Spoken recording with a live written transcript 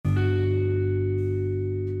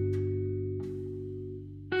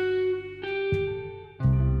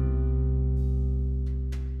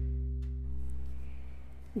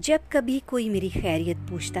जब कभी कोई मेरी खैरियत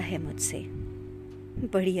पूछता है मुझसे,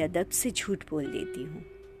 बड़ी अदब से झूठ बोल देती हूँ।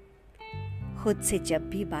 खुद से जब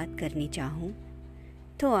भी बात करनी चाहूँ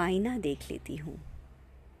तो आईना देख लेती हूँ।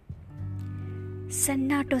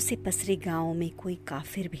 सन्नाटों से पसरे गाँव में कोई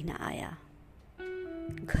काफिर भी ना आया।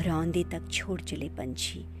 घरौंदे तक छोड़ चले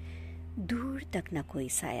पंछी, दूर तक न कोई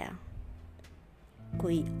साया।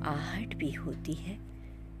 कोई आहट भी होती है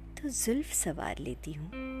तो जुल्फ सवार लेती हूँ।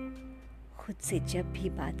 खुद से जब भी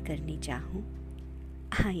बात करनी चाहूँ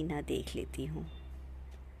आईना देख लेती हूँ।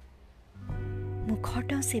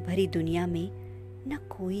 मुखौटों से भरी दुनिया में न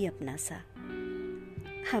कोई अपना सा।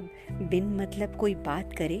 अब बिन मतलब कोई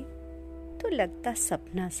बात करे तो लगता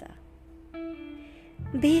सपना सा।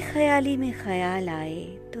 बेख्याली में ख्याल आए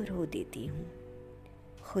तो रो देती हूँ।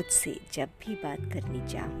 खुद से जब भी बात करनी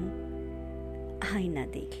चाहूँ आईना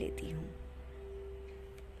देख लेती हूँ।